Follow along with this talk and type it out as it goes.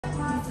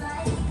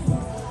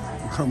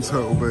come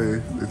Turtle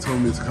Bay. They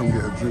told me to come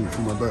get a drink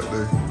for my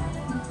birthday.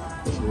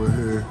 So we're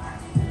here.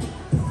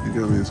 You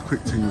get me, it's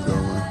quick things though,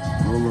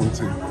 man. No long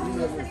thing.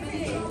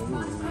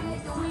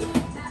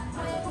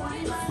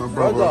 My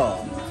brother.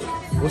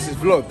 What's his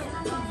vlog?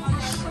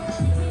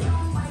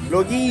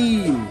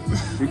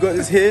 Vloggy! We got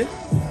this here,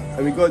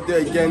 and we got to do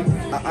it again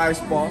at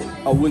Ice Bar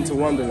at Winter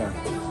Wonderland.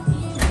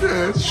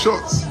 Yeah, it's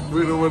shots.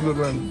 Winter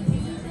Wonderland.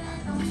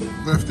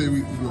 Birthday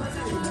week vlog.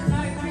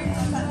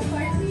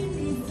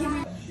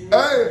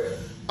 Hey,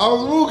 I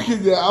was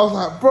walking there, I was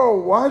like, bro,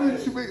 why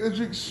didn't you make the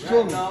drink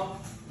strong? Right now,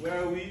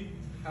 where are we?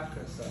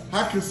 Hakkasan.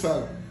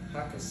 Hakkasan.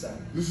 Hakkasan.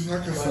 This is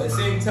But Hakkasan. at the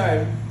same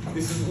time,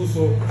 this is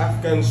also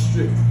Afghan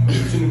strip.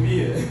 You shouldn't be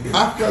here.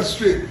 Afghan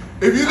Strip.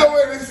 If you know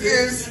where this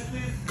is,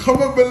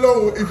 comment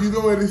below if you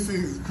know where this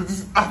is, because this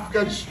is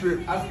Afghan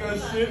Strip. Afghan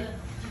strip,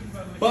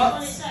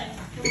 but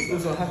it's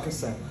also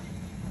Hakkasan.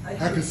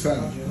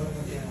 Hakkasan.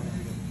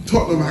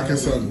 Tottenham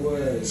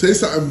Hakkasan. Say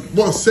something.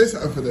 Boss, say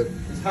something for them.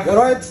 You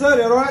alright, sir?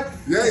 You alright?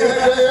 Yeah.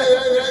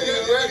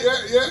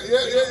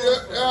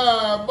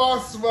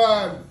 Boss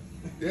man.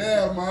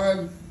 Yeah,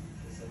 man.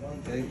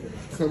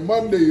 It's a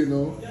Monday, you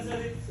know.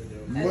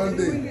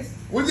 Monday.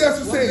 What do you have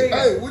to say?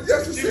 Hey, what do you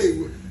have to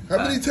say? How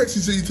many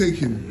taxis are you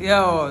taking?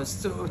 Yeah,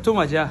 it's too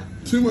much, yeah.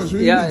 Too much? What do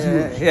you mean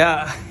too much?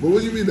 Yeah. But what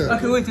do you mean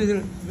that? Okay, wait.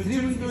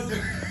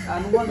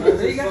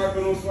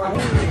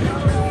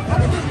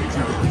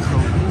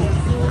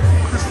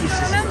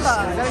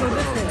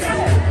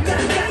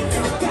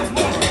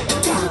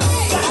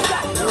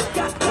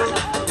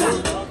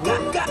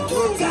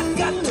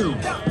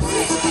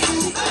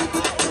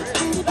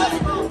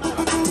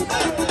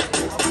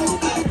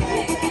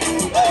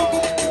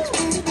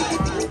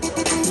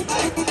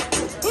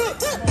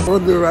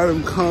 On the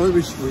random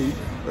Carnaby Street,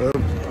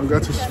 I'm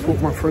going to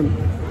support my friend.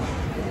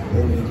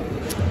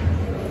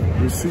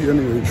 You'll see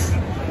anyways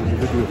in the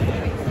video.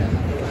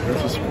 I'm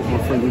going to support my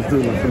friend who's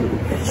doing like a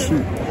little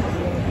shoot.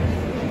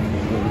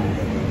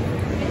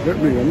 Get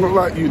me, I'm not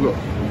like you lot.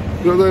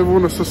 You don't even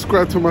want to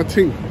subscribe to my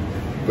team.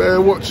 Better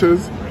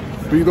watchers,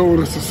 but you don't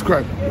want to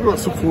subscribe. You're not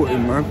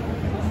supporting, man.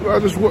 You're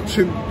just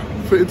watching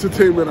for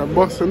entertainment and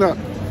bossing up.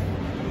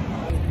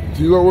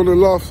 Do you not want to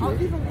laugh? I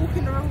was even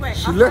walking the wrong way.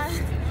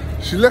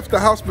 She left the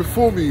house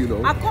before me, you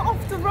know. I got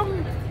off the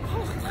wrong...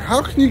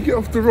 How can you get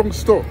off the wrong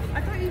stop?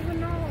 I don't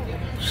even know.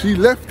 She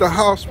left the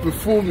house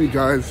before me,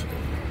 guys.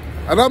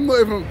 And I'm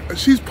not even...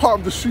 She's part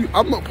of the shoot.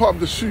 I'm not part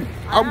of the shoot.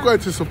 I'm going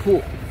to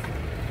support.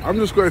 I'm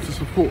just going to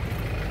support.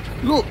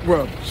 Look,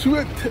 bro. She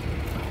went...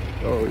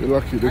 Oh, you're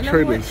lucky. They're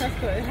trainers.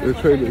 They're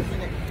trainers.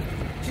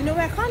 Do you know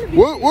where I kind of...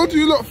 What do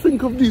you lot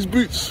think of these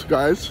boots,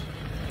 guys?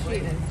 These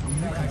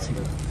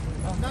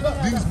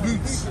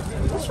boots.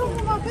 What's wrong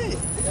with my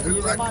boots? They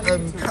look like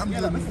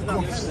Camden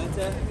Goffs.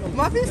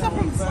 My boots are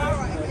from...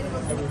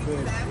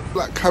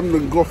 Like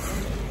Camden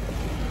Goff.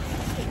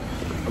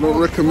 I don't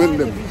recommend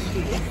them.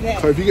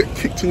 So if you get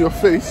kicked in your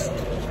face,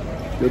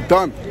 you're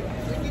done.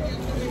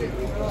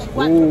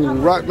 Oh,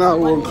 right now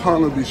we're on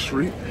Carnaby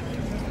Street.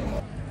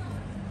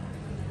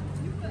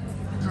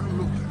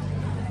 Look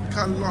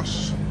how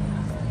lush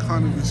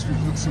Carnaby Street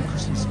looks in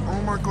Christmas.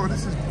 Oh my God,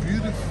 this is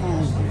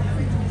beautiful.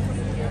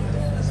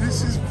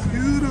 This is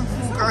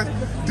beautiful, guys.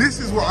 This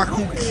is what I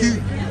call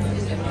cute.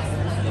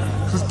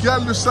 Because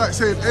gal just like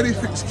saying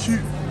anything's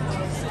cute.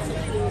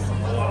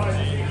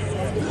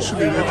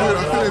 Literally, I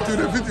think they're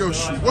doing a video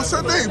shoot. What's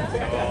her name?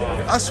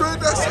 I swear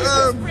that's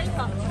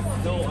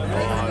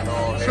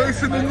so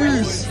it's in the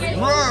news.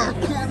 Wow,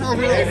 caught my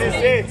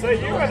vlog. So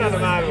you went on the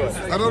man.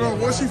 I don't know,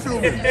 what's she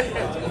filming? Do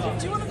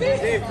you want to be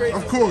here?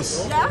 Of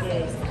course. Yeah?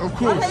 Of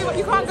course. Okay,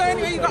 you can't go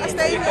anywhere, you got to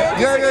stay here.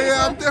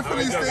 Yeah, I'm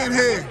definitely staying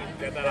here.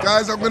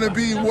 Guys, I'm going to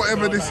be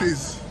whatever this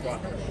is.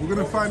 We're going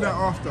to find out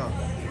after.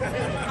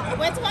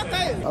 Where do I go?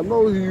 I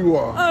know who you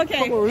are.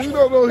 Okay. Come on, you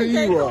don't know who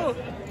you Cool. are.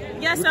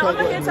 Yeah, so I'm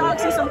here to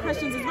ask you some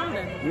questions as well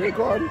then. Yeah,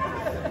 go on.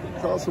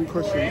 Ask some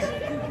questions.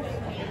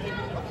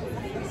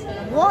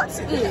 What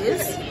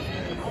is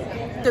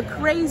the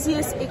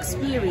craziest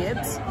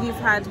experience you've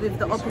had with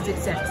the opposite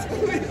sex?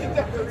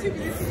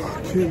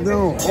 Fucking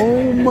no.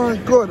 Oh my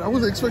God, I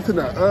wasn't expecting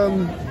that.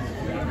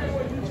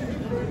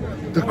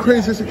 The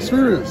craziest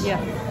experience. Yeah.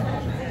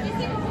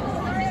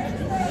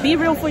 Be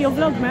real for your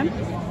vlog, man.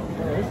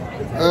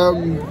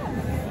 I'm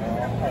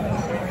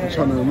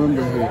trying to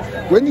remember here.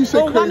 When you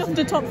say crazy... one of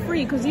the top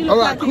 3, because you look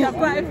like you have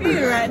quite a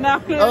few right now.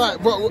 Alright,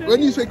 but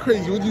when you say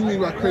crazy, what do you mean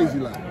by crazy,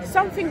 like?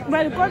 Something,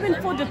 we're going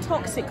for the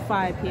toxic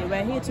vibe here.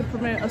 We're here to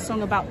promote a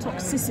song about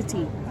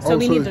toxicity. So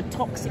we need the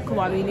toxic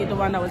one. We need the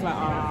one that was like,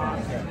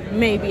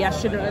 maybe I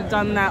shouldn't have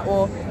done that,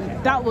 or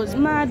that was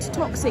mad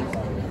toxic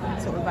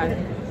sort of vibe.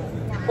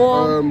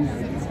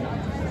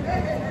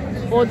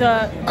 Or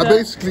the I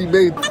basically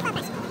made...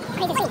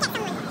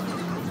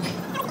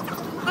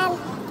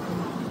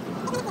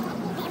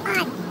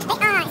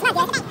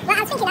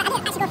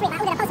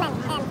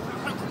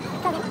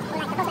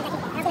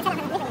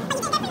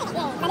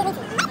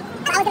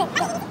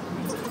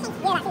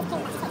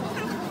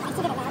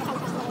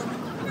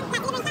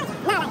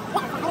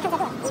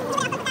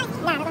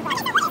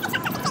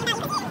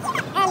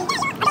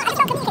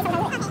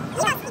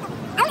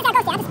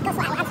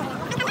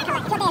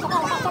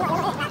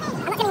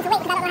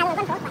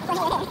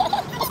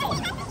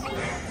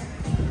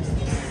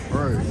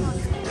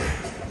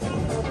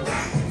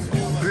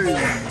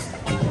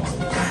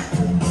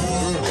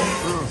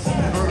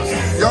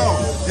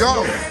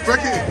 Yo,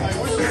 break it.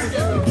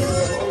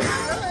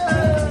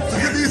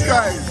 Look at these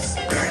guys.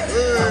 Hey.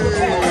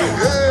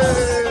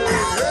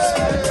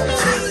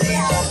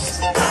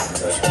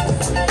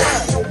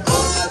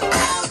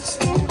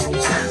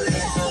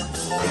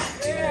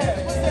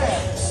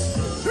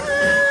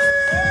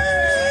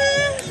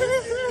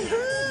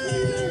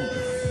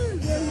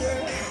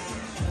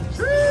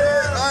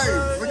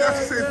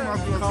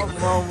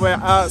 Come on, we're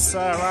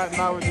outside right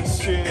now. We're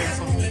just shooting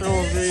some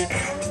Truevie.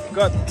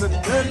 Got the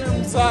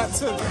denim tight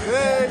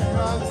today,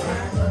 man.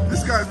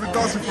 This guy's been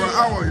dancing for an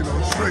hour, you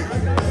know, straight.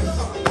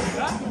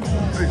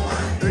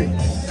 Hey.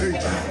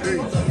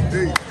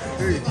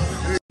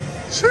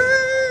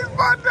 Cheese,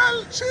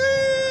 bundle,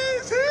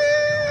 cheese.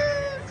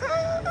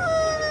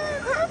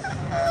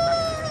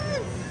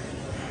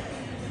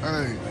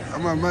 Hey,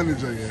 I'm her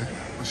manager, yeah?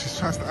 But she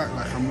tries to act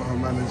like I'm not her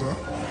manager.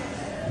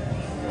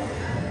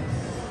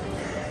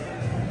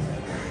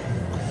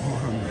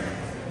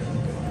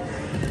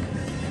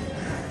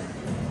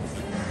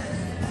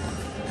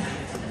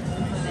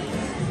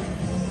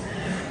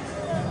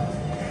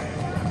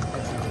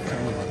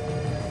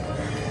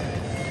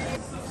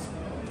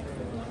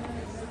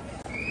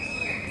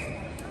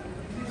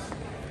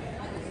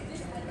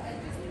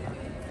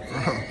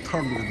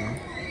 Tongue with them.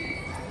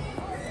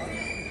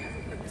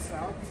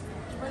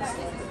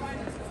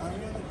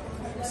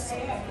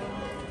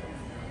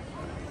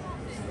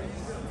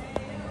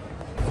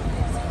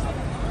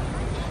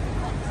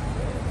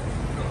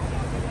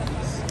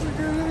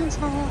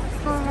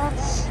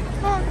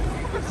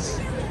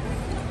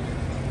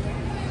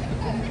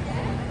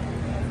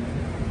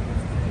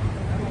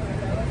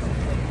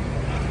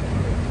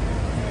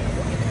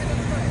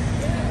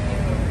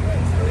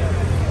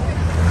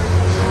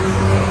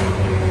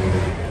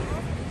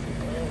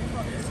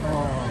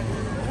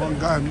 One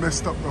guy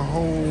messed up the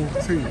whole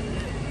team.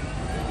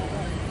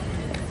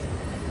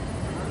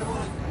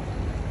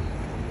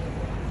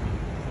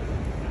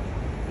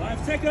 Five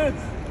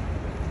seconds.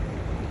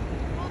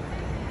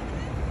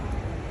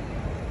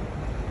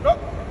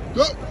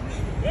 Go.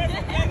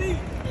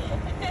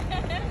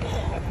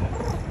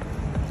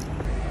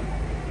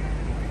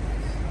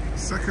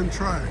 Second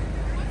try.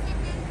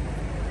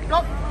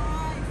 Go.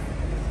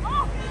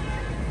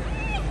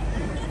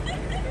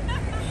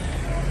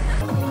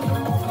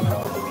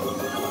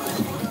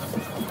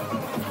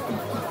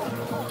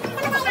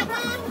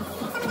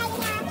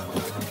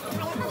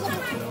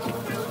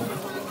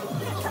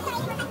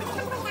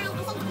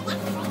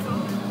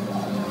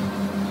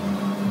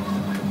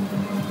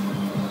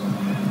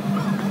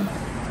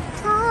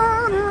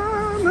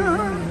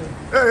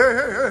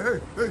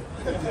 Hey.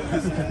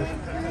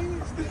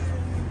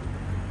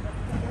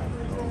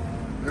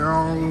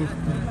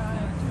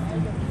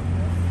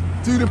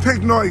 Do the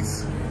pig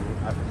noise.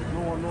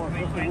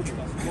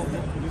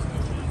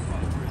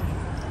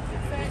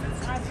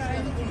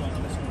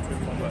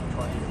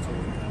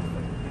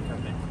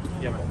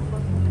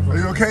 Are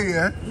you okay,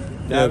 yeah?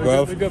 Yeah,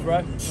 bro. We're good,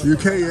 bro. You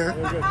okay,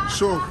 yeah?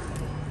 Sure.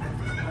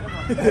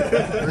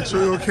 Make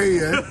sure you're okay,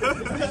 yeah?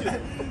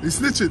 You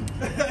snitching?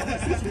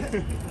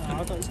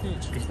 I don't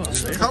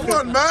snitch. Come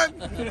on, man.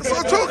 That's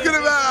what I'm talking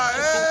about.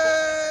 Hey!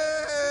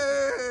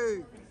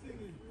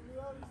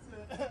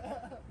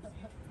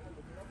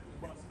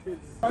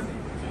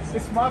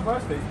 It's my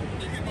birthday.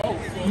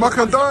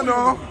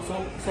 Macadano.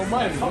 So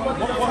mine. What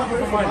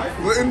happened for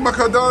mine? We're in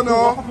Macadano.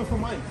 What happened for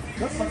mine?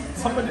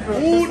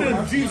 All the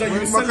dreams that you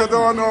We're in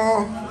Macadano.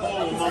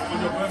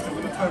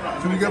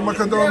 Can you get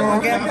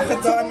Macadano? Get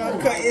Macadano,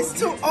 because it's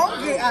too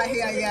hungry out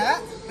here, yeah?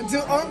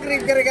 Too hungry,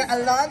 I'm gonna get a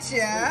lunch,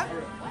 yeah?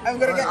 I'm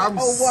gonna get I'm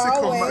a sick of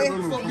Huawei.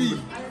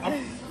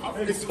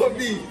 McDonald's. It's not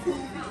me.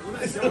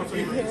 It's not me.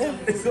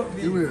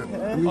 Give me it.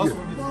 Let me get it.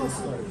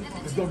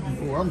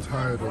 Oh, I'm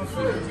tired of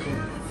food.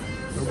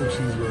 Double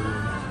cheeseburger.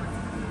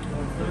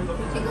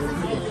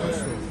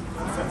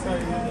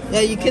 Yeah,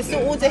 you can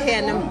still order here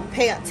and then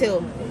pay at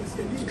till.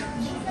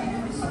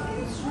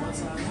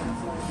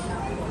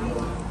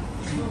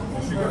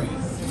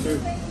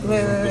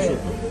 Wait.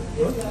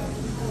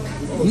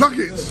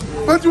 Nuggets?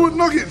 Why do you want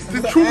nuggets?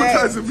 They're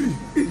traumatizing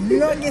me.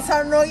 Nuggets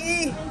are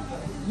noggy.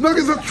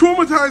 Nuggets are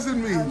traumatizing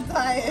me. I'm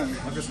tired.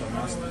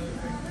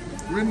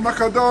 We're in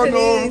Macadano.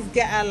 Please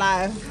get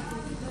alive.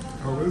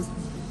 How is?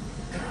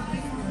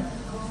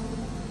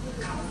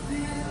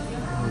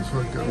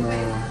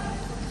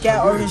 Get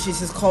orange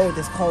juice, it's cold.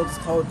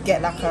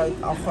 Get like a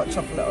hot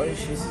chocolate orange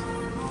juice.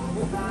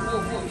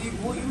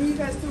 What you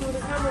guys do with the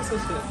camera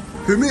session?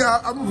 For me,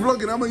 I'm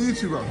vlogging, I'm a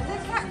YouTuber.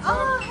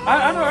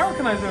 I don't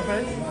recognize your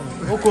face.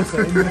 Of course.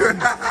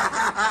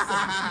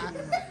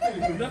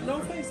 No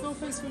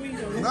face for me.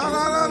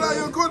 No,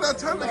 you're good. I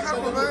turn the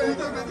camera, man. You're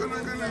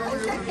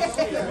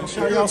good. I'm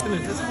sure y'all gonna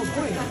do this. Are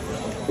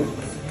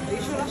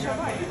you sure that's your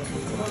bike?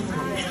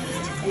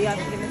 Are you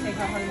actually going to take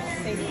her home to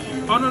stay?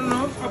 Oh, no.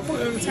 I put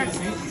it in the taxi.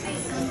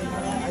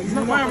 It's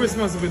not my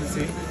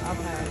responsibility.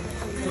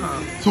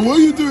 Okay. So what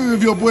are you doing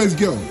with your boy's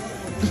girl? Oh,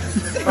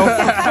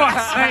 for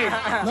fuck's sake.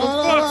 No.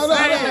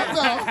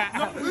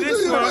 We're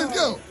doing your boy's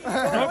girl.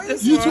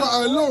 You two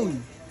are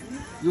alone.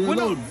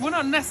 We're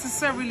not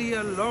necessarily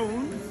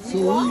alone. So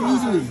what are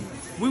you doing?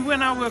 We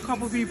went out with a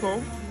couple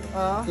people,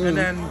 and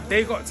then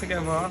they got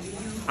together.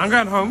 I'm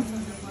going home.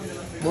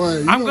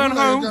 Boy, I'm going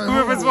home.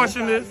 Whoever's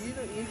watching this. You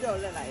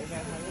don't look like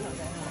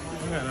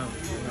you're going home.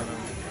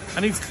 I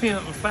need to clean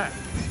up the flat.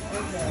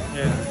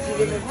 Yeah. Do you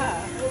live with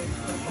her?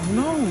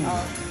 No.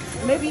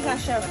 Maybe you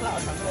guys share a flat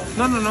or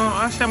something. No.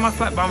 I share my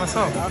flat by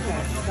myself.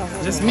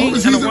 Okay. Just me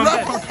He's and a a one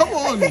rapper, bed. come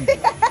on.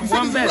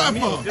 One bed. rapper. Me.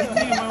 Just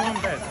me and my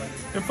one bed.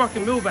 In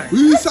fucking Millbank. Who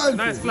you signed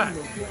Nice for? flat.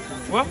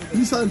 What? Who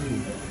you signed for?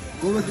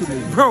 Go record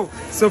label. Bro,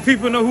 so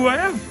people know who I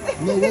am.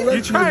 No, what record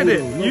You tried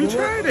label, it. though? No, You what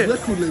tried it.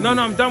 record label?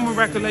 No, I'm done with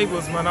record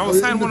labels, man. I was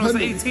you're signed when I was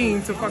independent?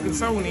 18 to fucking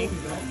Sony.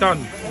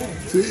 Done.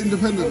 So you're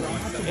independent.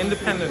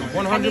 Independent.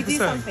 Can you do 100%.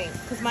 something?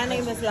 Because my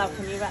name is Love.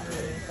 Can you rap me?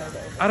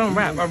 I don't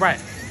rap. I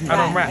write. I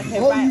don't rap. Okay,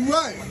 Oh, right. you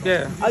right.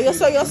 Yeah. Oh, you're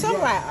a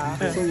songwriter?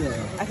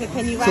 Songwriter. Okay,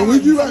 can you write? So who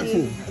do you can write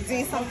you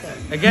do something?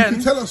 You Again.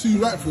 can tell us who you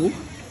write for.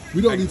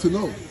 We don't need to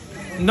know.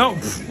 No.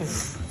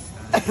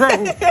 Bro.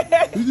 Who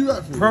do you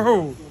write for?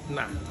 Bro.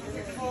 Nah.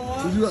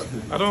 Who do you write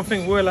for? I don't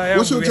think Will I Am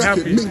What's your will be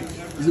jacket? happy. Mink.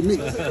 Is it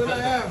mink?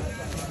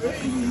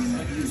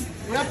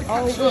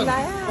 Oh, Will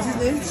I Am.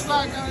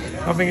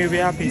 I think he'll be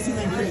happy.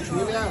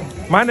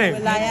 My name.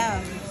 Will I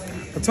Am.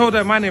 I told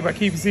her my name, but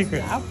keep it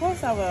secret. Of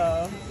course I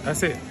will.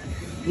 That's it.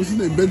 What's his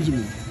name?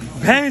 Benjamin.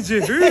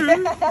 Benji who?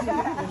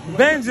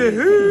 Benji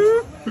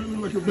who? You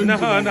look like a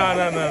Benjamin.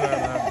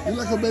 No. You're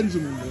like a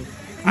Benjamin, bro.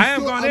 I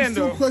am going I'm in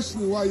still though.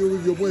 questioning why you're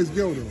with your boy's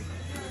girl, though.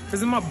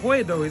 Cause it's my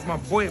boy though. It's my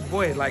boy.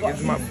 Like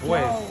it's my boy.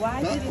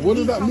 Why did What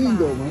does that mean,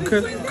 though, man?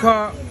 Cause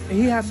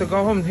he had to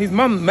go home. His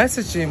mum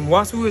messaged him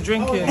whilst we were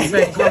drinking,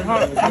 saying, "Come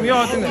home, come here,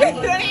 didn't it?"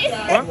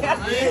 What?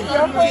 You're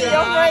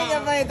throwing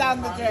your money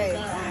down the drain.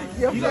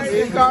 You're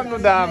throwing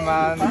Calm down,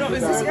 man. No,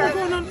 is this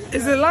going on?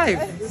 Is it live?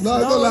 No, it's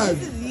not live.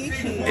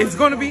 It's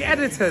gonna be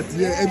edited.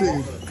 Yeah,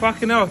 edited.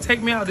 Fucking hell,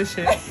 take me out of this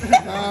shit.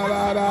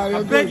 Nah, I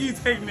you're beg good. you,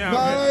 take me out.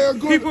 Nah, of you're it.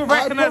 good. People I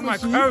recognize my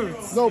promise you-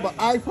 codes. No, but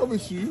I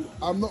promise you,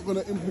 I'm not going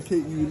to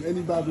implicate you in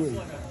any bad way.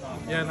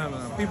 Yeah, no.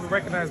 People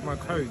recognize my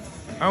codes.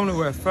 I only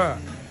wear fur,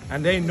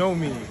 and they know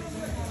me.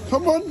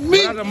 Come on, me.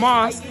 Without the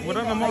mask, Are you in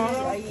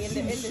the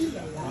industry?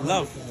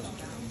 love.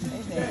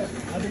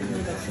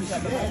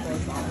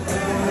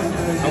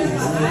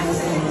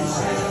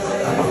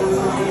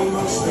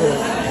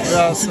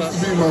 Yeah, son.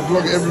 Do my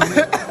vlog every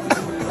week.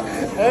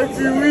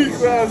 Every week,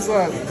 man,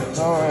 son.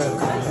 Alright.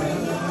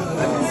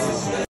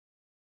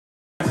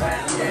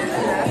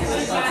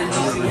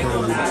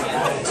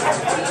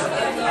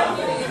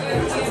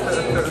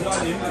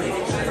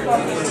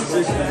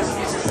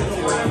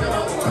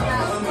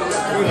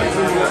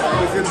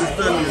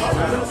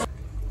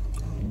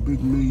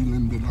 Big meal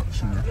in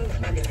deluxe.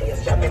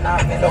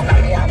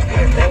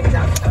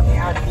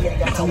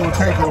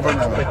 Congotakeover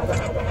now.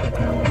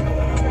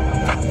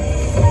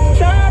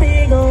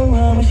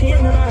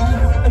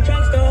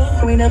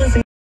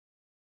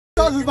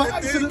 That was by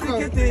accident,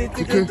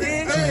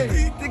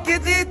 man.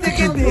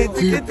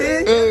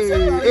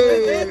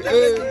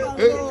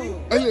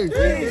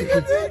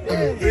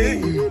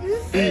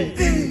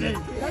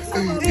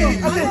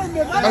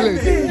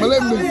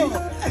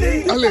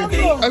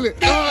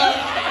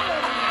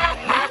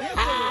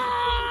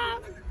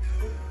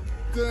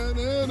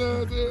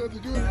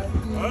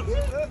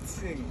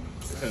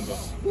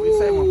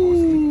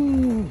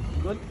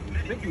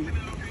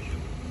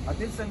 I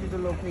did send you the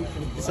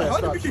location. How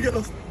did we get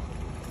lost?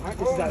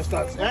 This is how it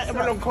starts.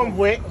 Everyone on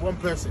convoy, one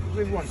person.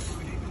 With one.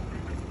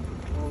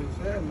 Oh, it's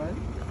there, man.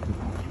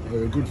 Oh,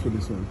 you're good for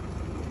this one.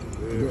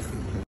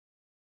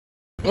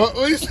 What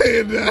are you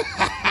saying there?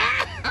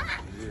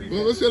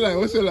 What's your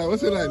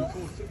line?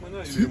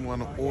 Team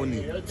 1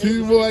 Oni.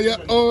 Team 1, you're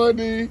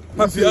Oni.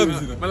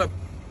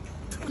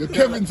 You're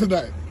Kevin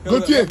tonight.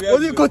 Gautier.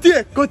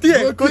 Gautier.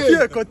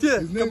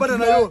 His name's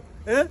Ghanaian.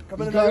 He's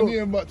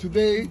Ghanaian, but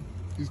today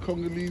he's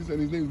Congolese and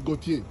his name is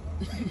Gautier.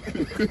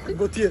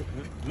 Gautier.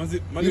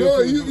 You know,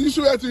 you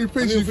should have to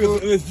replace you for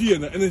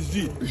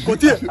NSG.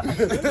 Gautier.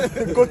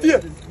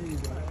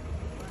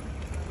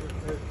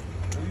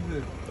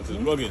 That's his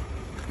vlogging.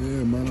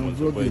 Yeah, man, I'm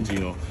vlogging.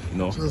 Gino,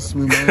 no. Trust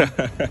me, man.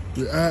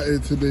 We're out here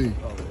today.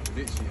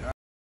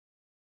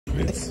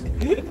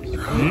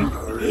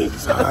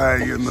 It's high,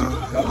 you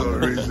know. I gotta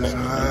raise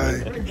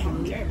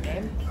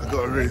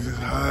this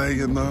high.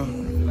 You know.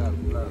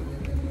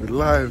 We're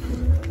live.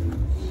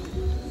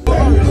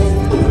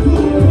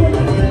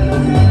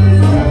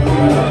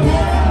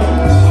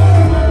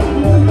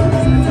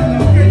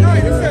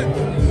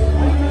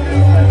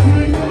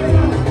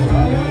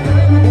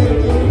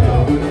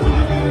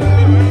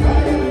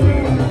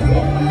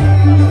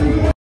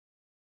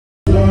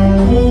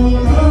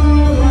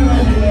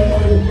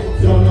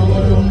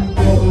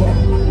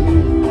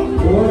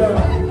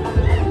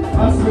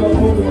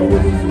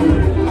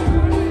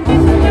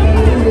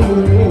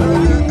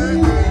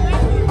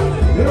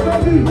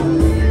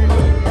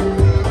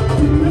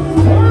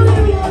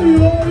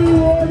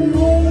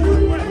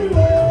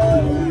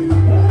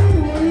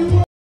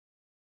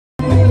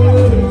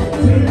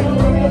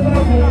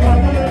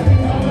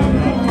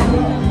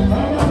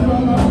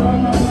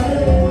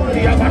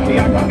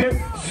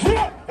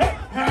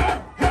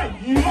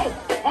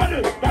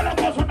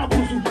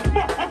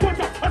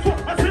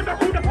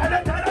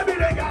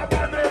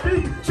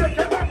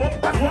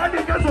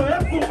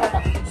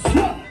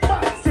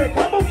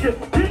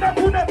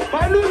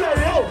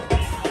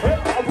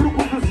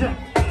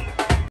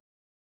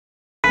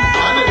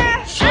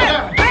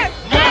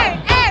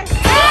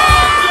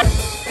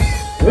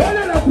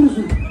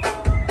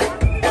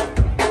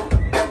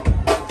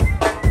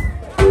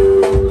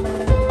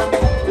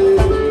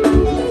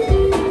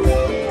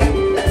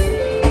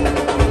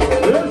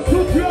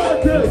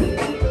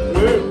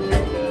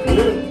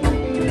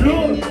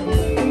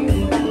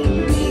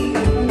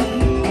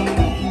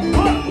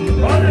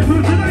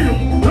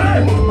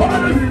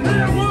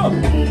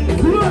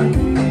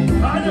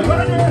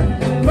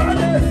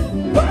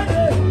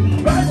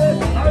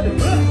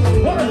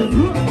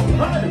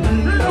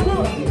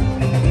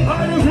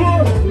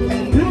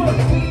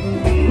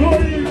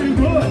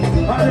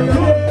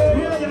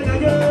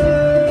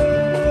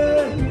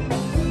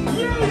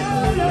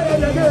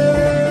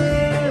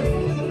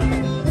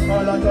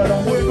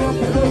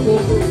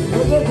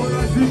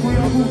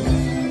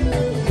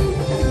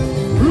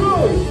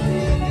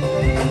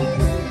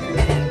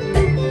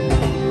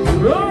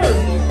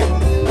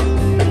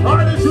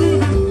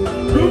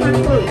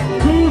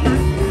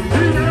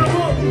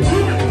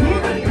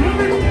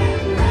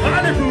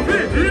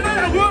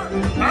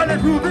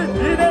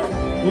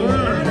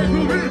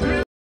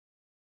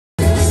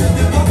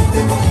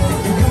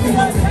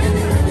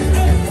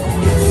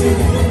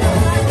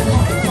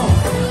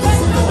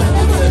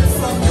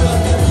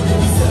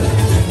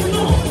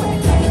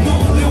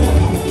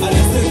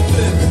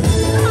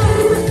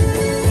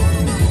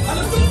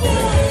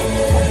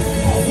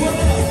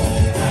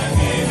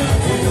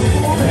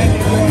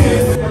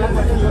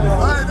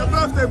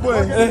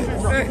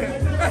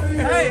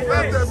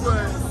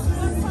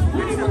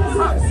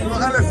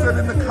 Alison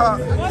in the car.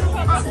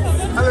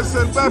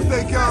 Alison,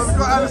 birthday girl. We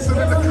got Alison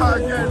in the car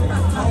again.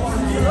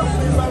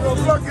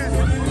 Vlogging.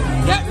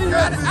 Get me,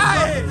 man.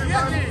 Aye,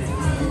 get me.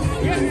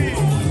 Get me.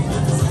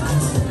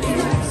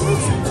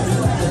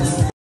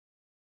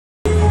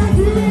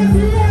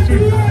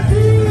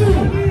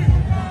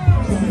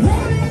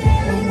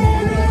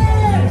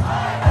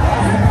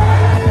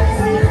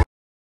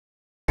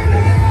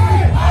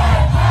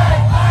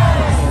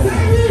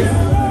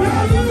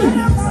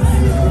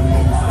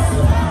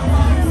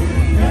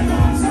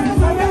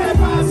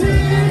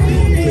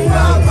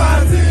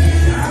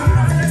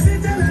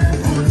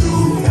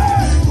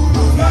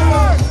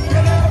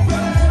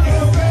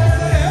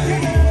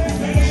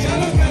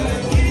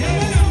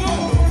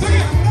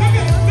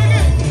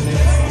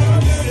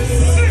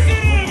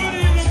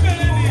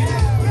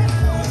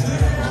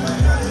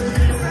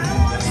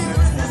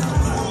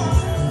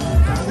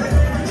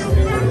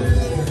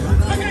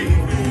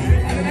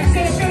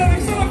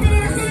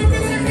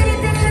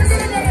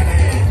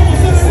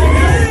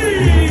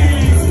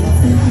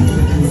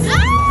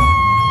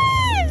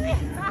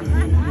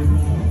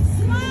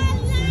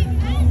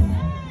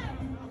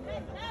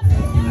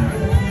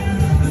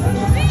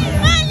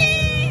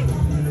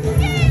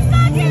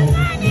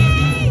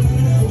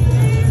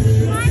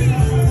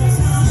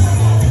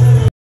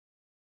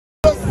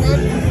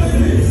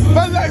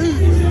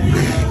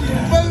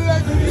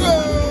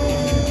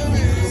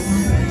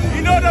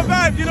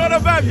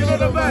 You know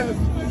the vibe.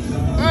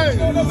 Hey,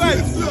 look, I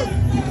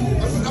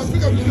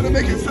think I'm just gonna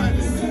make it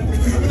silent.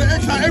 I'm gonna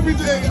exercise every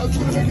day. I'm just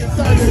gonna make it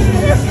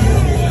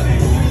silent.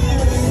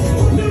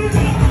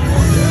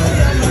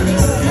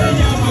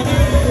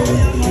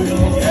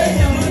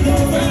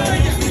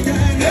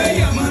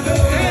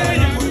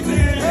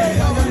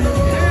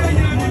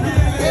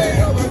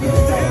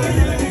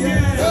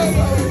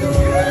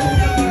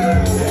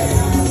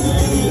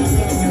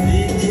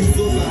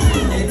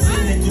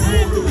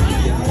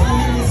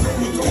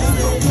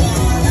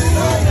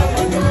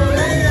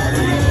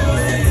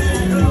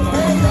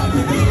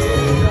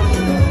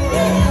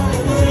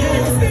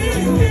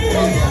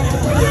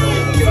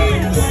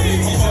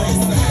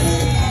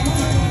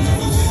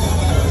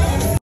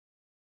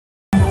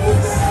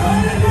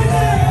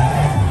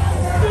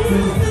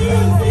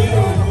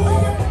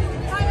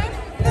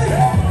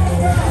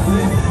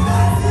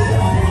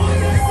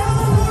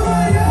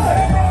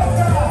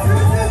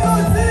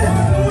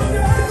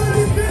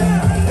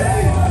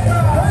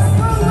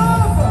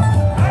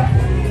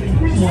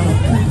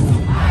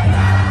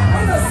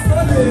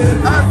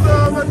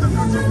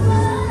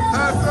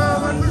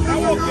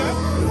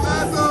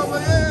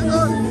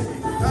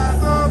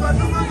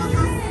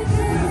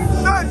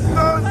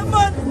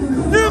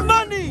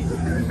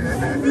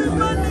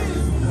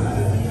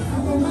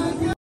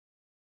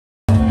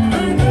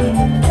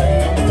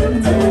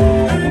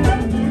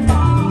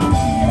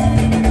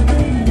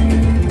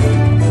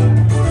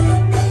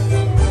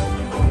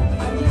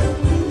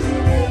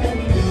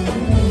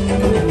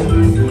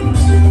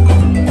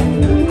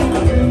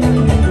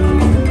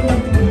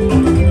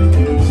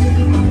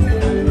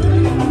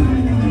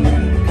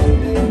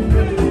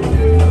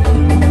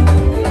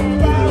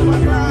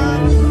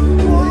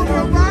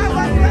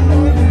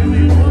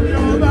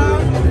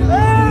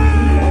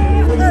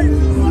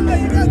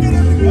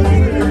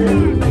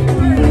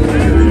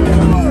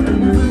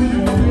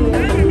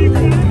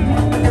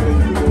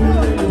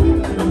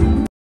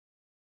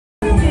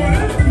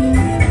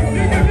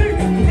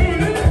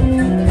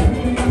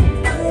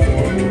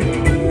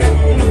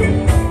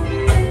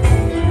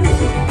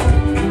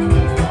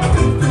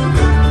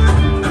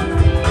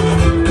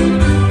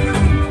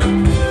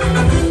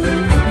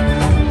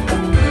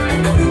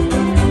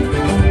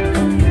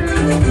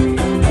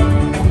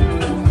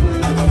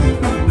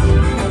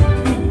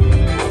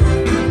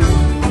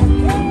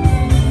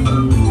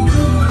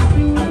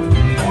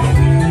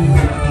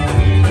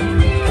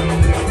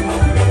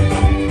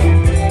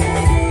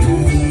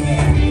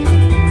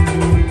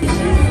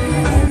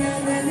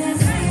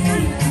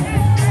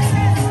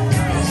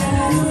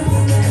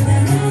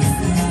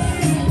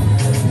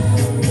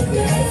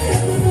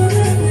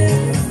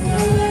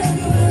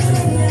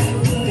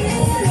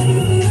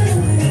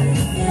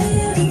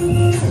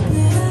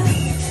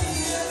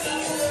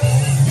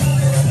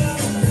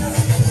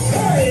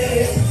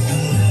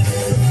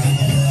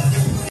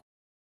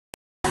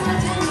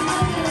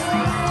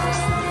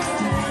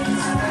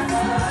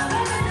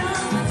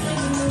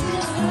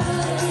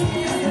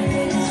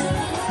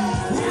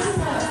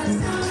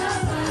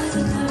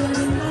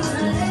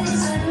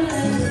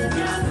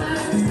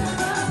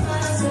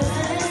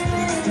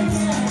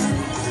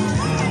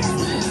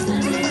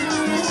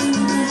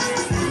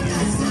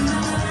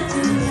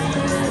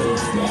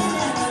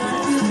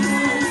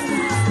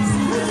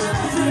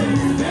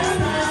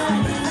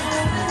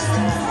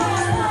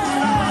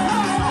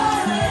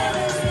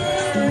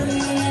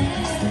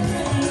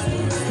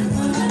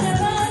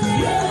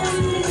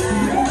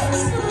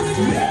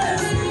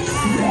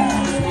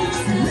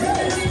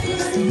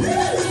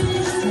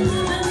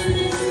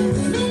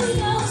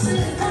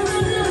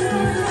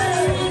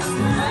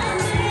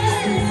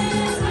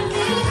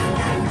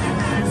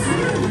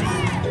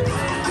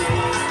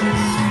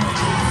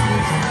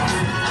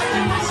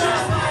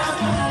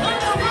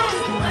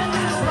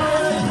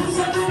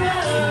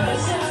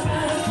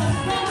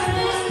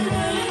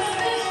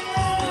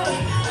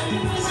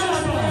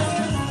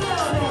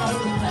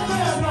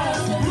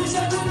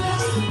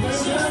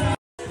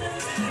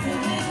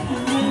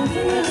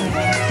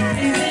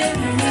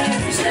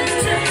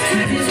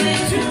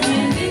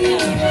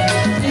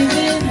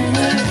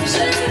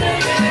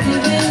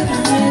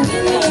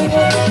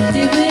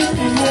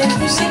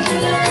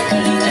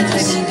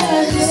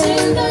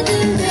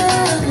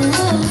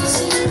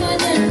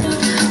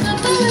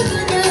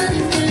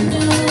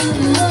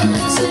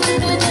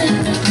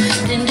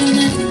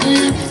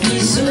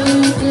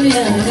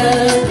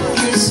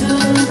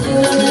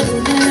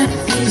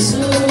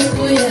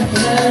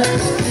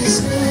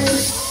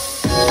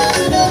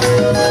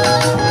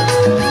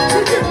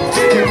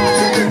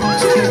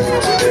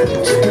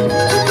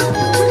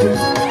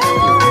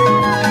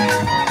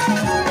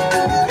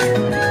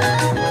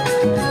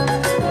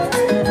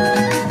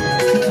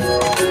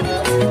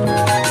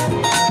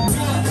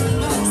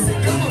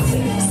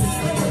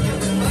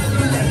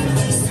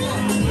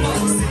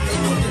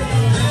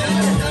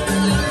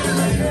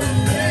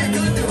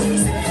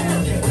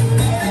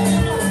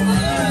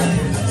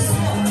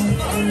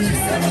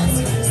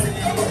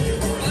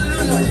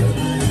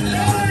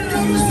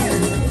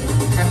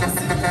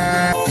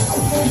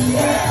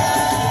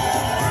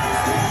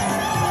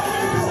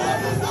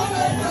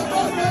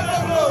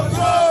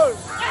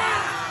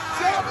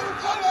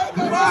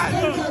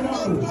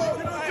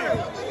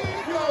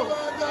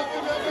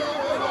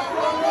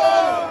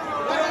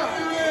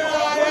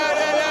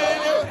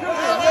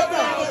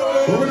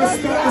 We're gonna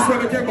start this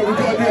one again, but we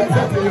gotta do it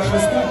properly, you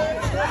understand?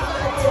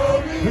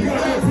 We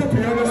gotta do it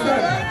properly, you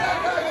understand?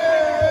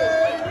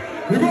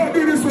 We gotta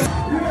do this one.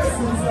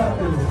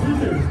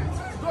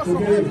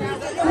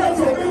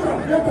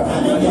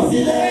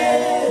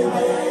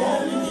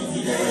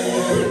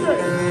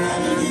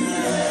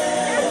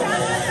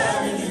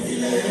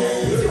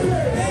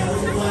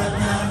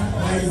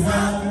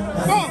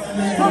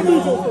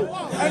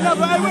 Hey, no,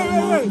 but hey,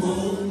 wait.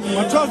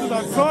 My trousers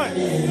are tight.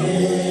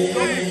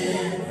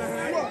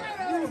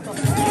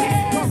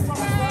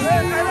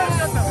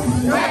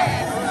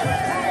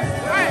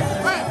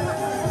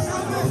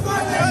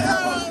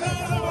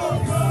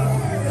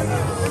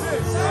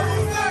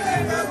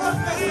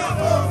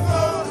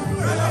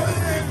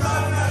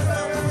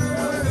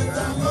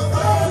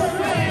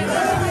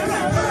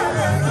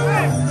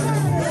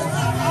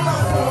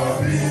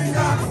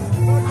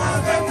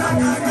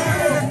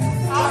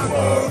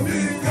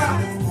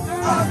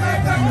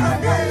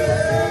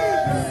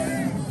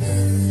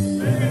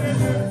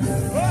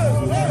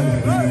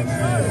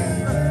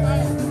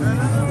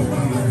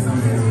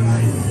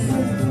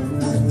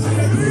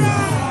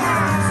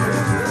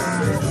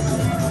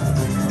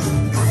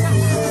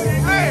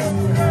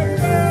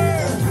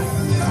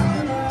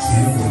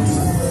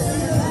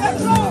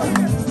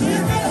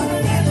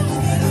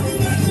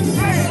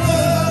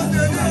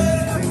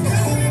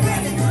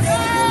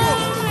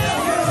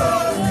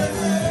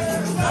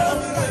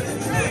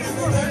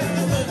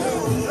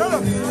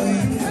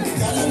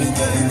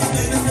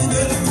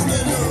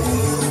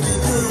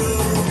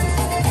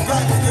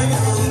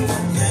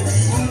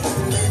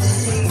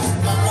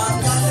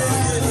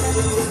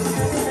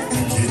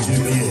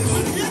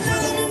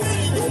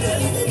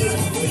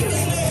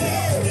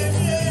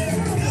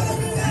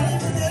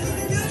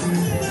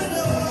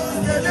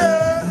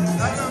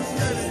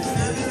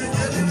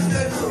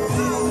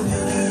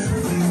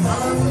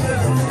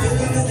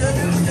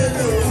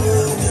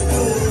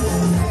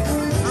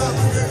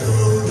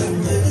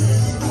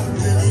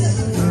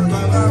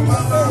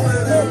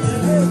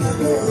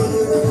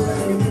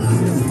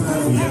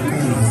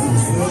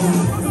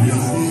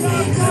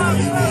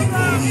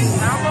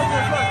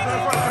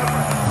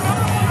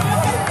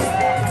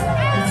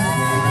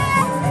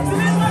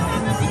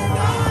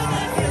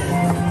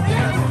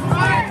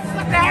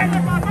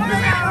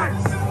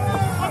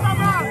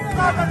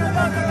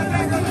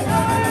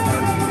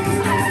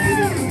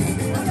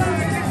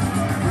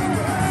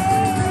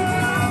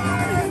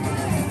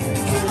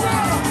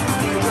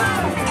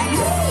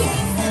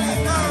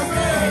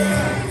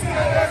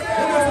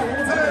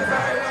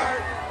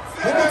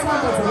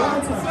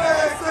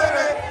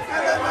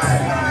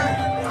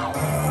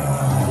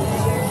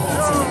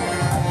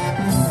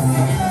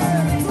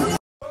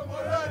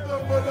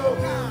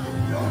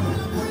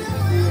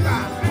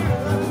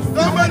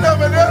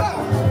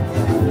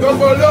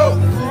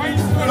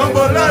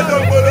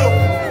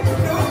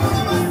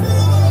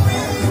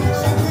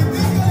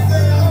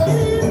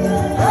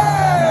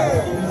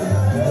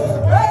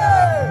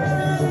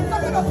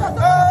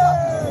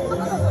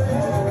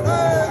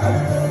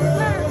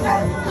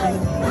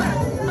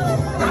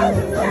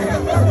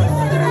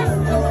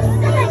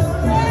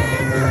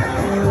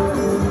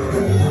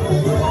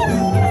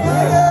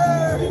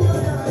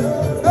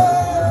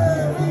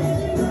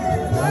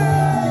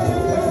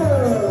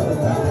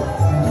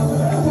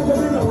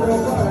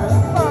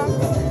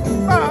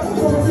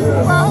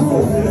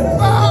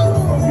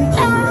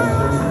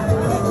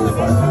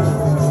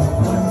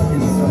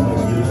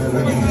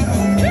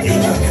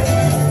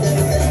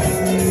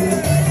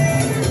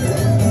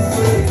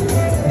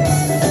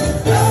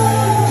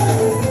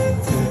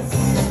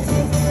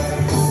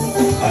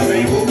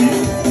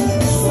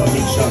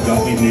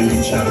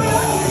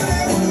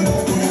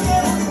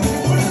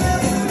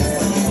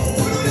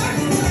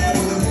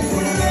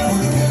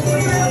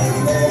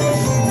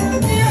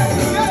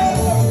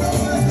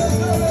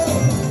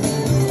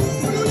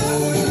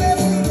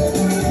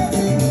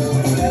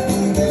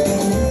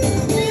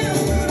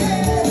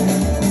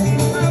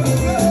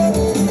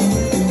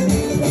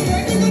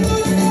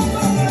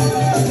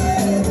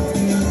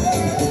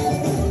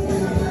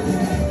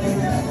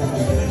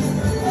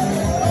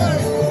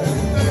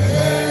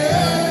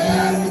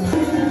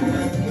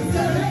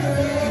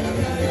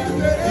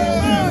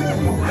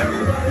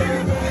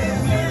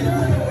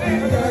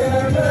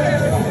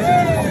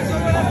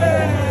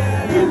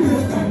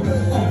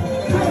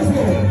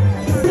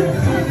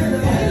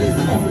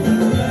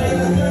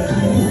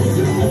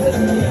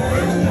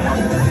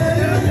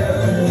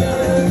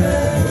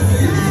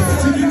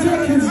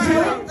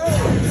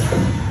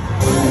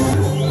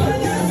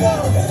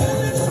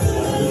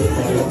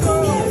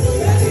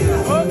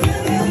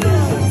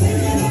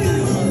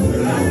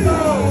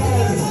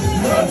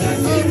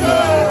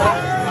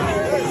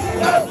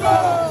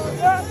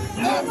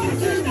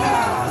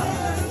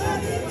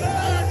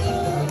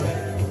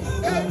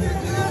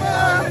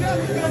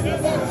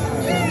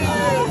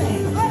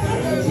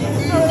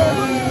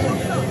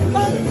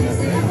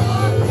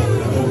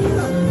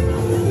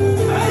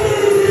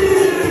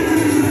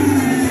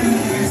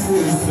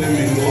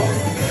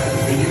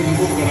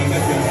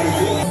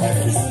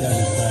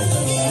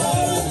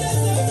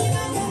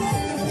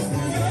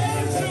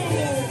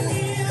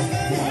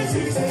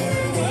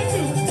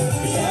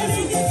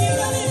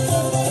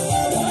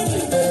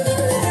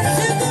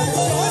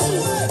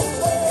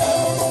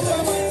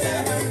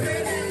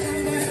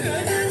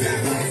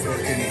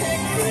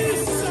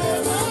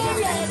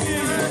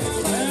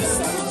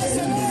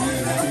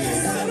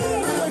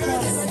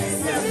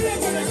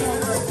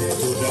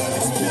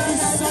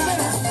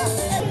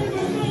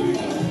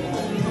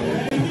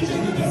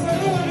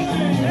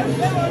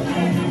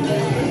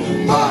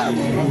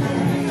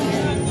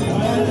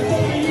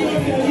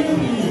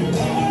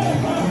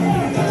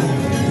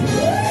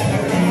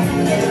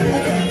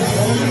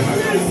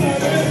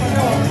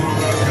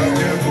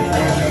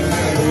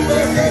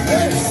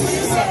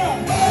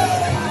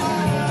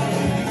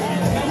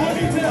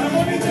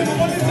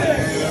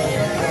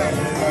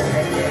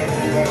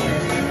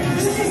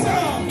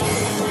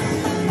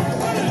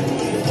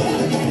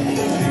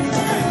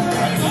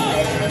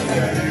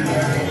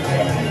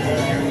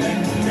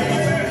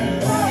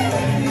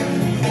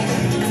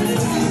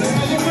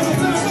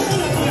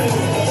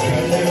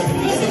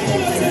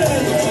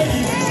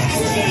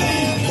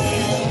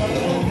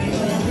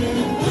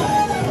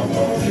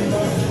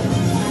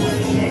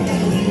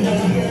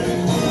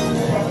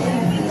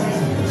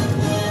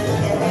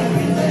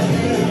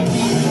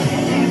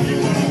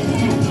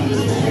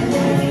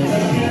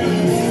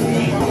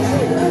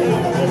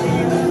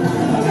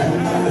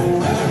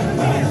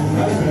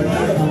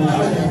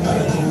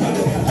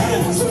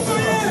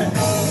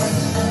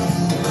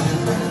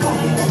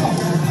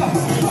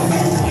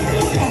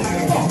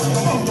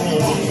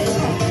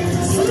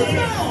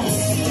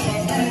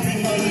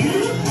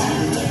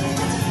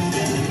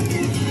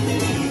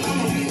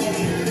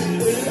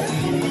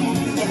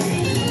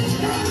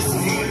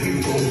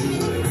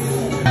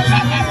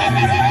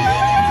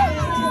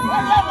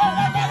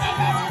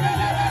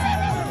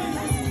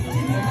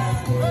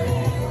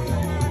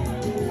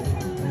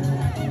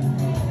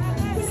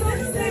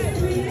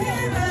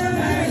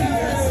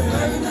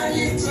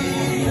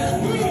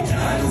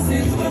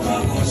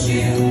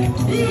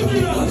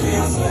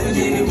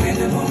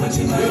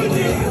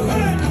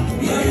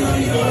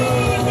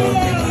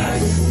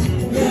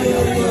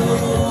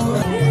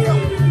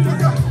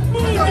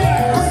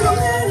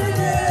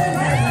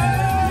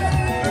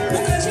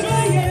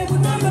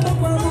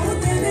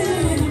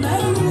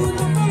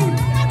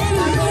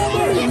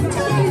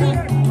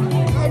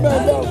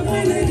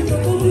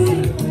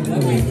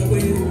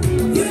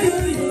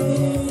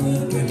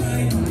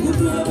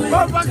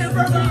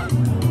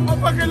 I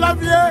fucking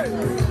love you.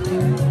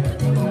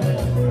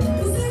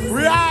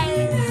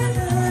 Right.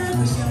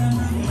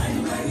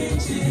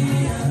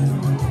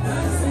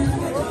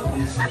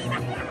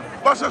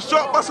 Bust a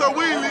shot, bust a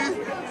wheelie.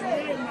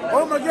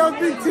 Oh my God,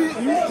 big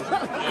titty.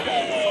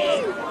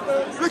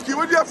 Ricky,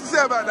 what do you have to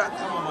say about that?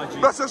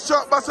 Bust a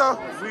shot, bust a...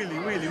 Really.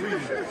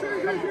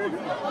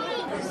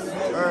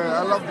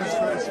 I love this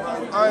place,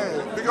 man.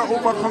 They got all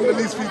my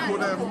Congolese people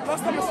there.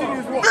 Last time I seen you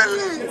is what?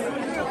 Billy!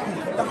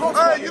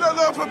 You don't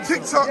know her from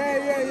TikTok?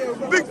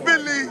 Yeah. Big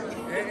Billy!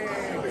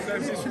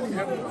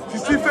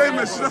 She's too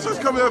famous, that's what's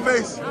coming in her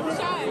face.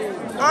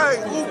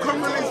 All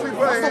Congolese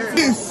people are here.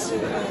 This,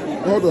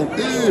 hold on,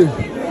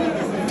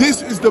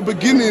 this is the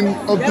beginning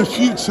of the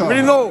future.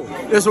 We know.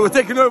 Yeah, so we're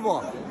taking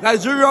over.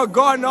 Nigeria,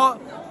 Ghana,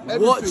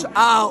 Everything. watch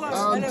out.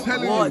 I'm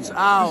telling watch you,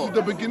 out. this is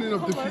the beginning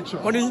of the future.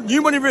 Money,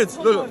 new money rates.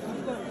 Look.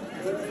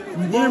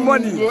 New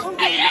money.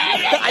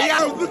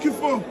 I was looking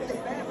for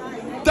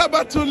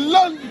Taba to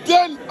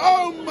London.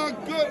 Oh my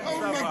God.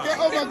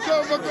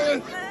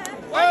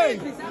 Hey,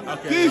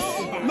 this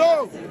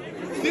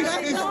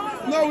is,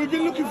 we've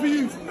been looking for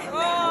you.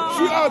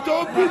 Shoot out,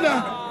 don't be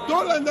there.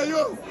 Don't land there,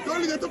 yo.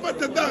 Don't get about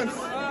to dance.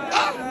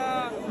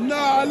 Nah,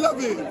 I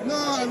love it.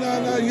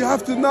 Nah, you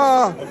have to,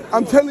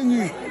 I'm telling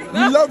you,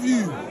 we love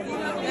you.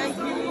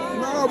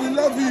 Nah, we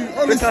love you,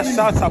 honestly. Let's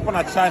shout up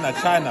on China.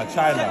 Oh, China.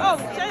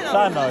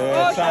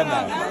 China.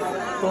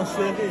 Don't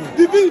say it.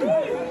 Divine.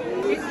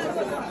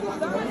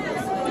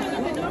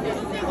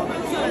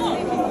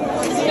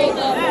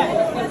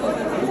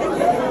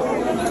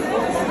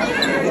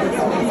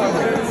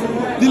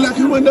 They like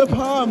it when the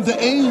palm, the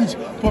age,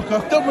 fuck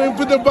off the way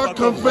for the back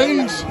of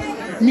range.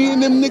 Me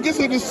and them niggas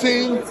are the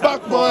same.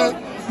 Back boy,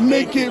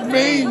 make it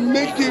rain,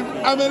 make it.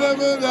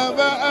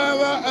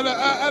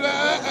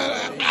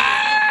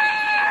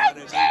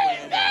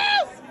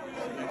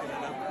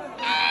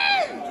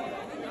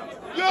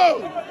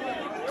 Yo,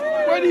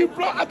 when he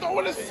blows, I don't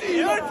want to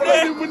see him. Follow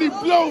him when he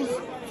blows.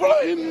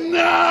 Follow him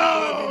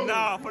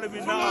now. Follow me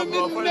Follow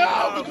him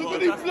now, because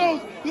when he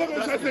blows, look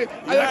what I say.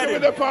 I like it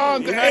with the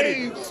palm, the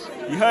age.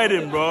 You heard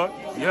him, bro.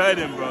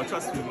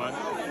 Trust me, man.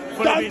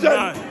 Follow me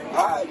now.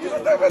 You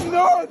don't even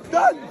know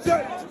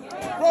Dungeon.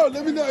 Bro,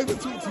 let me not even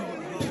talk to you.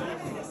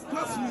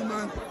 Trust me,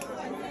 man.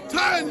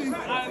 Tiny.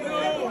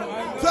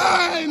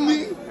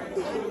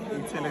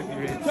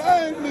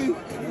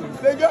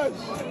 They got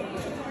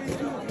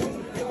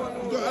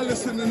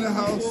Alison in the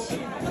house.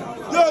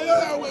 Yo,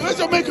 where's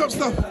your makeup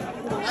stuff?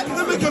 Where's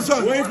the makeup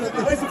stuff? Where's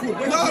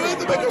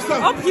the makeup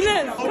stuff?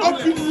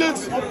 Opulence.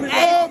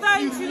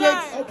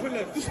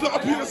 This is the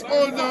opulence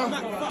owner.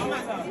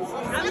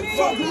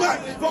 Fuck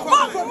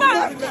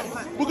Mac.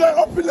 We got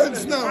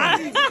opulence now.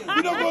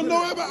 We don't want to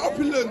know about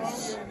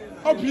opulence.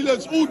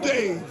 Opulence all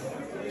day.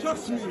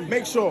 Trust me.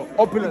 Make sure.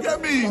 Opulence. Get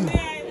me.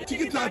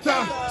 Tiki-ta-ta,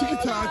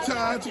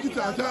 tiki-ta-ta,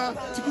 tiki-ta-ta,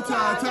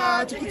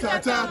 tiki-ta-ta,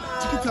 tiki-ta-ta,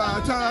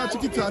 tiki-ta-ta,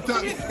 tiki-ta-ta.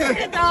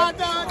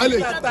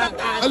 Allez,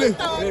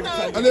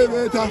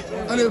 beta,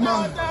 allez,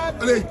 ma,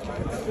 allez.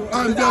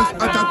 Ambiance,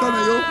 atata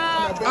yo.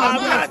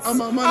 Ambiance,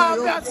 amama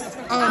yo.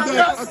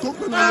 Ambiance,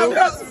 atoko yo.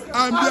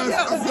 Ambiance,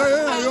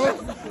 afgaya yo.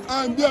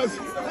 Ambiance,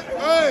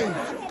 hey.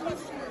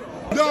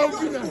 Hey,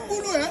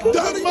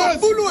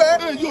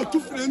 yo, tout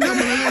fait un homme.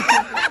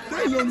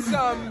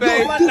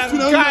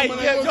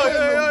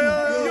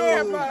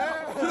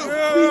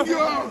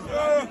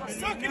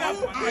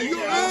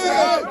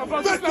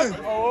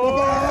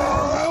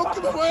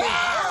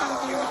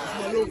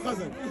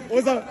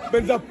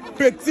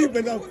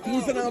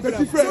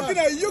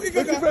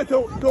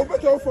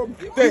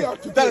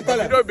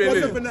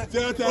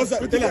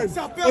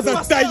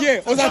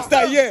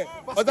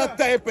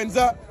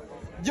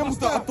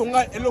 Yemuta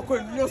atonga eloko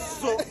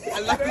nyoso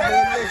alaki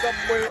neza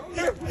mwe.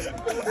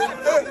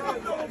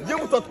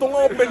 Yemuta atonga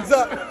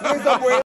openza neza mwe.